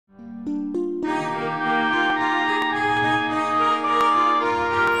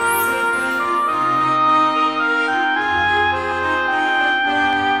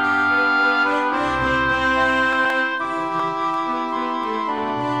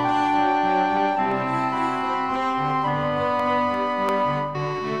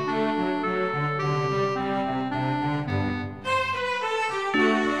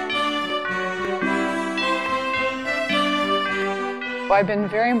Well, I've been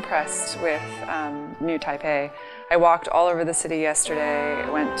very impressed with New Taipei. I walked all over the city yesterday,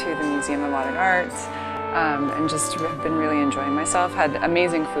 went to the Museum of Modern Art, and just have been really enjoying myself. Had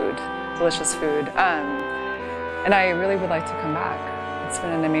amazing food, delicious food, and I really would like to come back. It's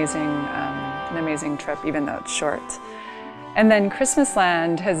been an amazing trip, even though it's short. And then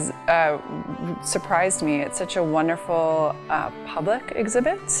Christmasland has surprised me. It's such a wonderful public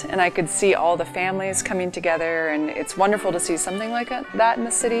exhibit, and I could see all the families coming together, and it's wonderful to see something like that in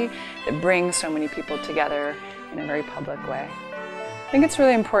the city that brings so many people together in a very public way. I think it's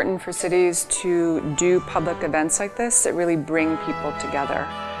really important for cities to do public events like this that really bring people together.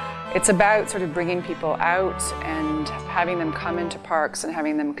 It's about sort of bringing people out and having them come into parks and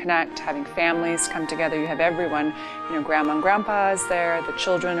having them connect, having families come together. You have everyone, you know, grandma and grandpa is there, the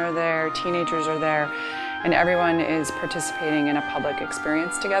children are there, teenagers are there, and everyone is participating in a public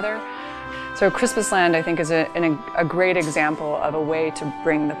experience together. So Christmasland, I think, is a great example of a way to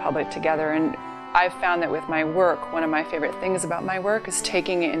bring the public together. And I've found that with my work, one of my favorite things about my work is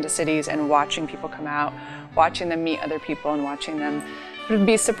taking it into cities and watching people come out, watching them meet other people and watching them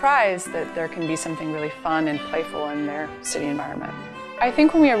be surprised that there can be something really fun and playful in their city environment. I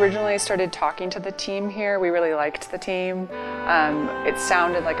think when we originally started talking to the team here, we really liked the team. It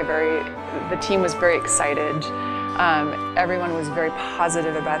sounded like the team was very excited. Everyone was very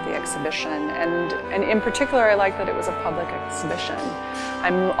positive about the exhibition, and in particular I like that it was a public exhibition.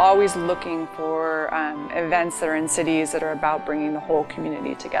 I'm always looking for events that are in cities that are about bringing the whole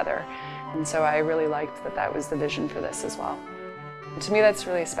community together, and so I really liked that that was the vision for this as well. And to me, that's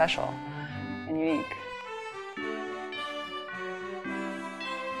really special and unique.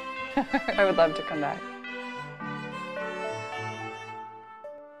 I would love to come back.